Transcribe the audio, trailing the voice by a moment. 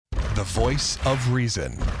The voice of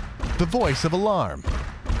reason. The voice of alarm.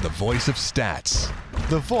 The voice of stats.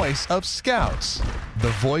 The voice of scouts. The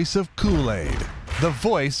voice of Kool-Aid. The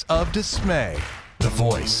voice of dismay. The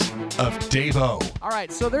voice of Dave-O. All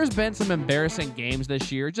right, so there's been some embarrassing games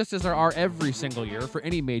this year, just as there are every single year for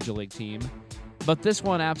any major league team. But this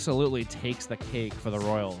one absolutely takes the cake for the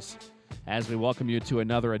Royals. As we welcome you to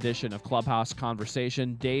another edition of Clubhouse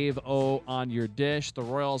Conversation, Dave-O on your dish. The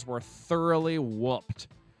Royals were thoroughly whooped.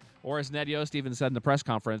 Or as Ned Yost even said in the press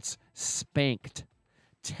conference, spanked.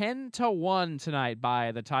 10-1 tonight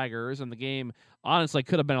by the Tigers, and the game honestly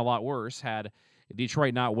could have been a lot worse had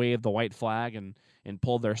Detroit not waved the white flag and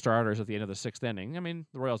pulled their starters at the end of the sixth inning. I mean,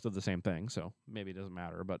 the Royals did the same thing, so maybe it doesn't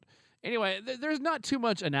matter. But anyway, there's not too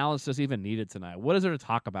much analysis even needed tonight. What is there to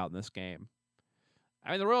talk about in this game?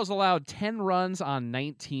 I mean, the Royals allowed 10 runs on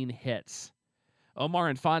 19 hits. Omar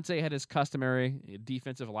Infante had his customary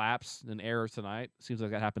defensive lapse and errors tonight. Seems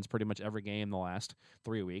like that happens pretty much every game the last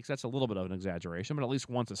 3 weeks. That's a little bit of an exaggeration, but at least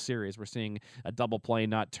once a series we're seeing a double play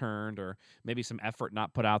not turned, or maybe some effort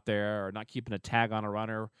not put out there, or not keeping a tag on a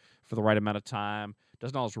runner for the right amount of time.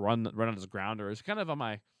 Doesn't always run on his grounders. Kind of on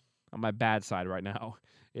my bad side right now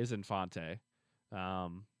is Infante.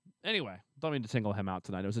 Anyway, don't mean to single him out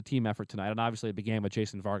tonight. It was a team effort tonight, and obviously it began with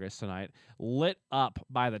Jason Vargas tonight. Lit up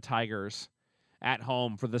by the Tigers at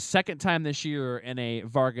home for the second time this year in a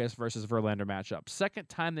Vargas versus Verlander matchup. Second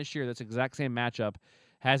time this year, this exact same matchup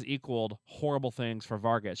has equaled horrible things for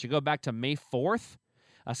Vargas. You go back to May 4th,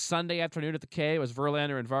 a Sunday afternoon at the K. It was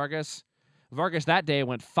Verlander and Vargas. Vargas that day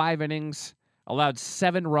went 5 innings, allowed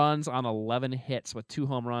 7 runs on 11 hits with 2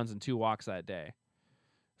 home runs and 2 walks that day.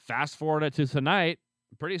 Fast forward to tonight,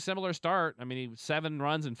 pretty similar start. I mean, 7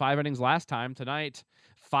 runs in 5 innings last time. Tonight,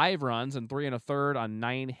 5 runs and 3 1/3 on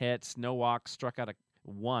 9 hits, no walks, struck out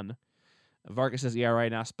 1. Vargas' ERA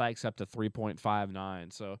now spikes up to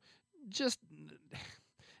 3.59. So just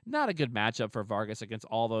not a good matchup for Vargas against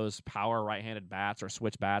all those power right-handed bats or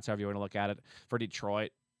switch bats, however you want to look at it, for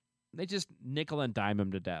Detroit. They just nickel and dime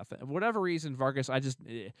him to death. For whatever reason, Vargas,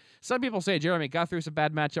 some people say Jeremy Guthrie's a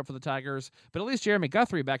bad matchup for the Tigers, but at least Jeremy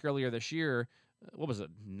Guthrie back earlier this year,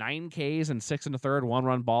 9 Ks and 6 1/3,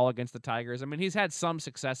 1-run ball against the Tigers. I mean, he's had some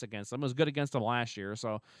success against them. It was good against them last year.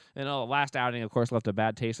 So, the last outing, of course, left a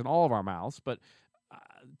bad taste in all of our mouths. But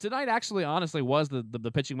tonight actually, honestly, was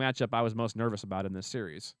the pitching matchup I was most nervous about in this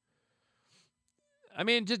series. I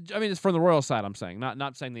mean, it's from the Royals side, I'm saying.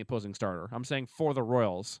 Not saying the opposing starter. I'm saying for the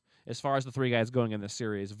Royals, as far as the 3 guys going in this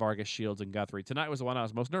series, Vargas, Shields, and Guthrie. Tonight was the one I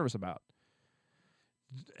was most nervous about.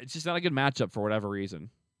 It's just not a good matchup for whatever reason.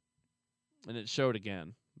 And it showed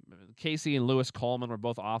again. Casey and Lewis Coleman were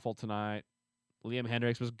both awful tonight. Liam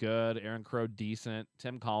Hendricks was good. Aaron Crow, decent.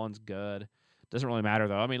 Tim Collins, good. Doesn't really matter,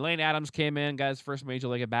 though. I mean, Lane Adams came in, got his first major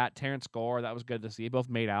league at-bat. Terrence Gore, that was good to see. Both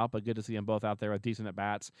made out, but good to see them both out there with decent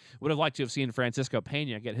at-bats. Would have liked to have seen Francisco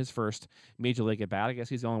Pena get his first major league at-bat. I guess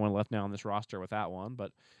he's the only one left now on this roster with that one,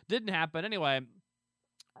 but didn't happen. Anyway,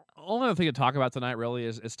 only other thing to talk about tonight really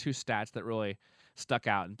is 2 stats that really stuck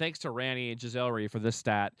out. And thanks to Randy Giselle for this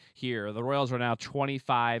stat here. The Royals are now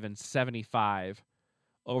 25-75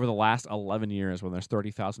 over the last 11 years when there's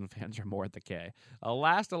 30,000 fans or more at the K. The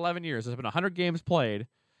last 11 years, there's been 100 games played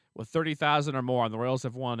with 30,000 or more, and the Royals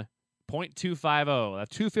have won .250, a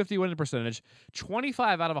 250 winning percentage,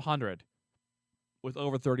 25 out of 100 with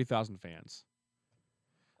over 30,000 fans.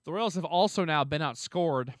 The Royals have also now been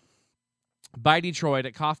outscored by Detroit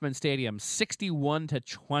at Kauffman Stadium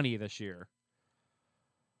 61-20 this year.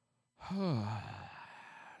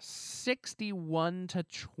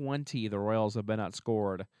 61-20, the Royals have been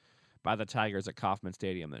outscored by the Tigers at Kauffman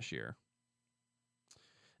Stadium this year.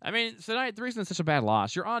 I mean, tonight, the reason it's such a bad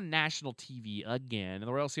loss, you're on national TV again, and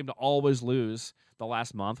the Royals seem to always lose the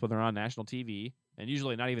last month when they're on national TV, and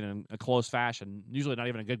usually not even in a close fashion, usually not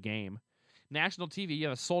even a good game. National TV, you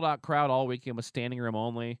have a sold-out crowd all weekend with standing room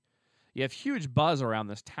only. You have huge buzz around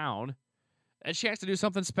this town. A chance to do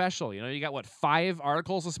something special. You got 5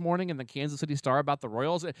 articles this morning in the Kansas City Star about the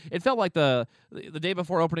Royals. It felt like the day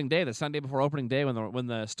before opening day, the Sunday before opening day, when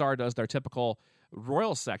the Star does their typical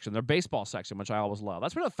Royals section, their baseball section, which I always love.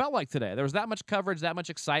 That's what it felt like today. There was that much coverage, that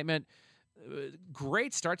much excitement.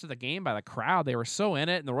 Great start to the game by the crowd. They were so in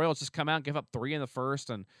it, and the Royals just come out and give up 3 in the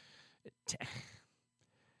first, and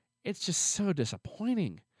it's just so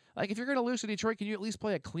disappointing. Like, if you're going to lose to Detroit, can you at least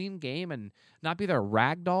play a clean game and not be their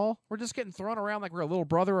rag doll? We're just getting thrown around like we're a little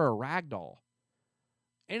brother or a rag doll.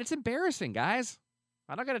 And it's embarrassing, guys.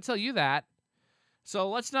 I'm not going to tell you that. So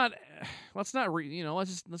let's just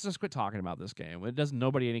quit talking about this game. It does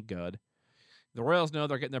nobody any good. The Royals know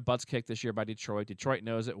they're getting their butts kicked this year by Detroit. Detroit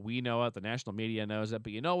knows it. We know it. The national media knows it.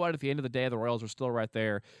 But you know what? At the end of the day, the Royals are still right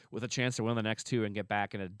there with a chance to win the next two and get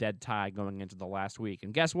back in a dead tie going into the last week.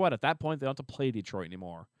 And guess what? At that point, they don't have to play Detroit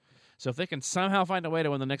anymore. So if they can somehow find a way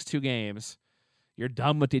to win the next two games, you're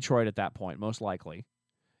done with Detroit at that point, most likely.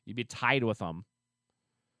 You'd be tied with them.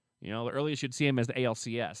 You know, the earliest you'd see him as the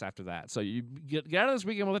ALCS after that. So you get out of this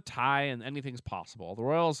weekend with a tie, and anything's possible. The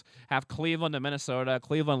Royals have Cleveland and Minnesota.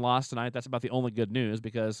 Cleveland lost tonight. That's about the only good news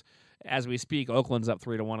because, as we speak, Oakland's up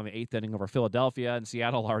 3-1 in the eighth inning over Philadelphia, and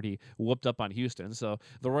Seattle already whooped up on Houston. So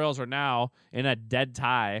the Royals are now in a dead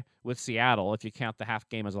tie with Seattle, if you count the half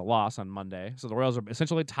game as a loss on Monday. So the Royals are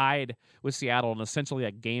essentially tied with Seattle and essentially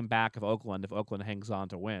a game back of Oakland if Oakland hangs on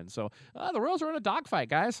to win. So the Royals are in a dogfight,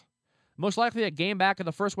 guys. Most likely a game back of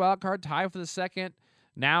the first wild card, tie for the second.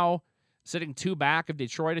 Now sitting two back of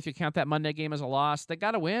Detroit if you count that Monday game as a loss. They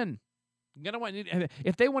got to win.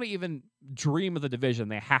 If they want to even dream of the division,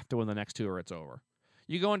 they have to win the next two or it's over.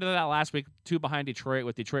 You go into that last week, two behind Detroit,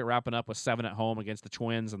 with Detroit wrapping up with 7 at home against the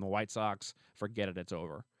Twins and the White Sox. Forget it, it's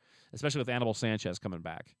over. Especially with Anibal Sanchez coming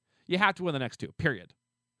back. You have to win the next two, period.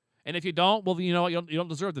 And if you don't, well, you know what? You don't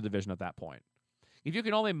deserve the division at that point. If you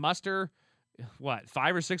can only muster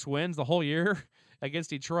 5 or 6 wins the whole year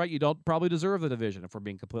against Detroit, you don't probably deserve the division, if we're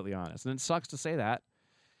being completely honest. And it sucks to say that.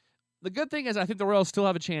 The good thing is I think the Royals still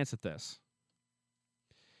have a chance at this.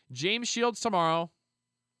 James Shields tomorrow.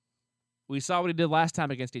 We saw what he did last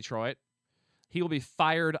time against Detroit. He will be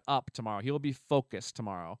fired up tomorrow. He will be focused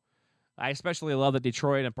tomorrow. I especially love that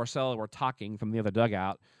Detroit and Porcello were talking from the other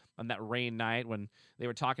dugout on that rain night when they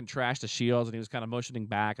were talking trash to Shields and he was kind of motioning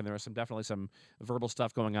back, and there was definitely some verbal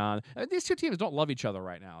stuff going on. These two teams don't love each other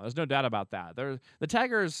right now. There's no doubt about that. The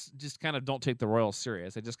Tigers just kind of don't take the Royals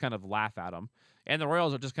serious. They just kind of laugh at them. And the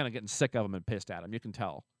Royals are just kind of getting sick of them and pissed at them. You can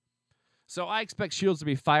tell. So I expect Shields to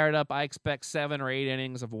be fired up. I expect 7 or 8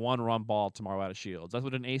 innings of 1-run ball tomorrow out of Shields. That's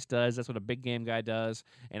what an ace does. That's what a big game guy does.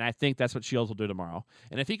 And I think that's what Shields will do tomorrow.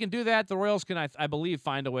 And if he can do that, the Royals can, I believe,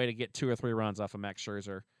 find a way to get 2 or 3 runs off of Max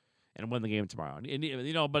Scherzer and win the game tomorrow.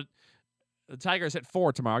 And, but the Tigers hit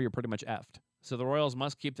 4 tomorrow. You're pretty much effed. So the Royals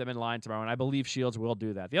must keep them in line tomorrow, and I believe Shields will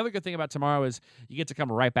do that. The other good thing about tomorrow is you get to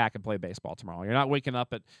come right back and play baseball tomorrow. You're not waking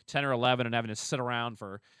up at 10 or 11 and having to sit around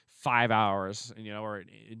for 5 hours, or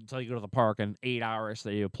until you go to the park, and 8 hours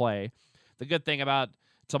that you play. The good thing about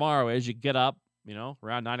tomorrow is you get up,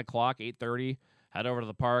 around 9 o'clock, 8:30, head over to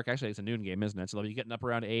the park. Actually, it's a noon game, isn't it? So they'll be getting up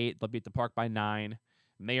around 8. They'll be at the park by 9.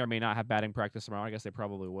 May or may not have batting practice tomorrow. I guess they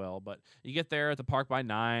probably will. But you get there at the park by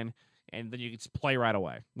 9, and then you just play right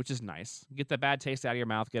away, which is nice. Get the bad taste out of your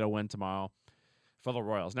mouth, get a win tomorrow for the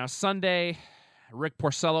Royals. Now, Sunday, Rick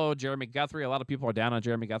Porcello, Jeremy Guthrie. A lot of people are down on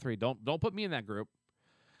Jeremy Guthrie. Don't put me in that group.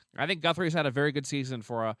 I think Guthrie's had a very good season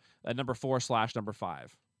for a number 4/number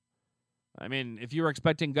 5. I mean, if you were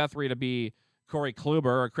expecting Guthrie to be Corey Kluber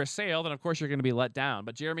or Chris Sale, then of course you're going to be let down.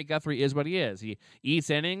 But Jeremy Guthrie is what he is. He eats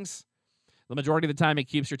innings. The majority of the time, he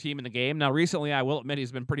keeps your team in the game. Now, recently, I will admit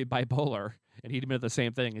he's been pretty bipolar, and he'd admit the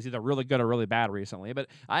same thing. He's either really good or really bad recently. But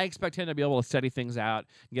I expect him to be able to steady things out,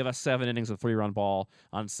 give us 7 innings of 3-run ball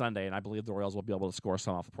on Sunday, and I believe the Royals will be able to score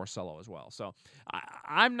some off of Porcello as well. So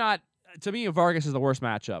I'm not – to me, Vargas is the worst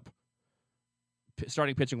matchup,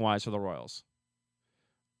 starting pitching-wise for the Royals.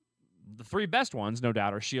 The 3 best ones, no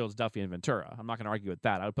doubt, are Shields, Duffy, and Ventura. I'm not going to argue with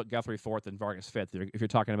that. I would put Guthrie 4th and Vargas 5th if you're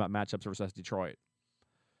talking about matchups versus Detroit.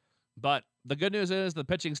 But the good news is the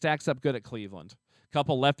pitching stacks up good at Cleveland. A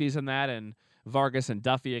couple lefties in that, and Vargas and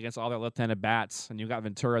Duffy against all their left-handed bats, and you've got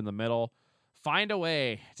Ventura in the middle. Find a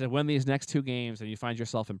way to win these next 2 games, and you find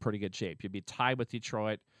yourself in pretty good shape. You'd be tied with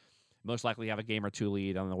Detroit. Most likely have a game or 2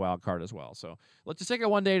 lead on the wild card as well. So let's just take it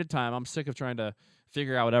one day at a time. I'm sick of trying to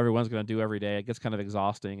figure out what everyone's going to do every day. It gets kind of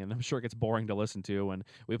exhausting, and I'm sure it gets boring to listen to when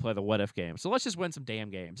we play the what-if game. So let's just win some damn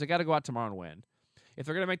games. They got to go out tomorrow and win. If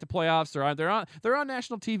they're going to make the playoffs, they're on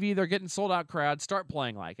national TV. They're getting sold-out crowds. Start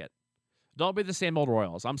playing like it. Don't be the same old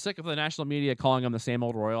Royals. I'm sick of the national media calling them the same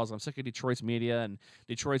old Royals. I'm sick of Detroit's media and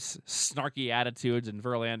Detroit's snarky attitudes and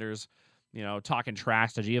Verlander's, talking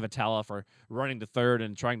trash to Giavotella for running to third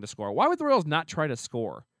and trying to score. Why would the Royals not try to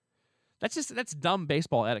score? That's dumb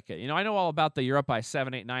baseball etiquette. I know all about the you're up by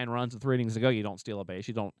 7, 8, 9 runs with 3 innings to go. You don't steal a base.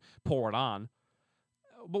 You don't pour it on.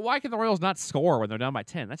 But why can the Royals not score when they're down by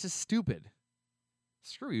 10? That's just stupid.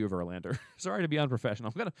 Screw you, Verlander. Sorry to be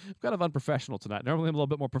unprofessional. I'm kind of unprofessional tonight. Normally I'm a little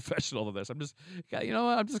bit more professional than this.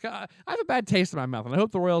 I have a bad taste in my mouth, and I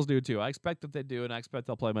hope the Royals do too. I expect that they do, and I expect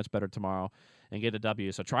they'll play much better tomorrow and get a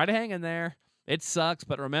W. So try to hang in there. It sucks,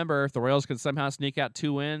 but remember, if the Royals can somehow sneak out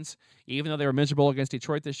 2 wins, even though they were miserable against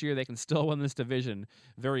Detroit this year, they can still win this division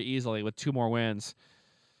very easily with 2 more wins.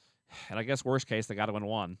 And I guess worst case, they got to win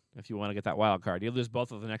one if you want to get that wild card. You lose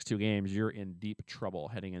both of the next 2 games, you're in deep trouble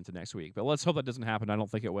heading into next week. But let's hope that doesn't happen. I don't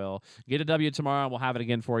think it will. Get a W tomorrow, and we'll have it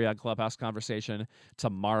again for you on Clubhouse Conversation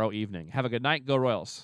tomorrow evening. Have a good night. Go Royals.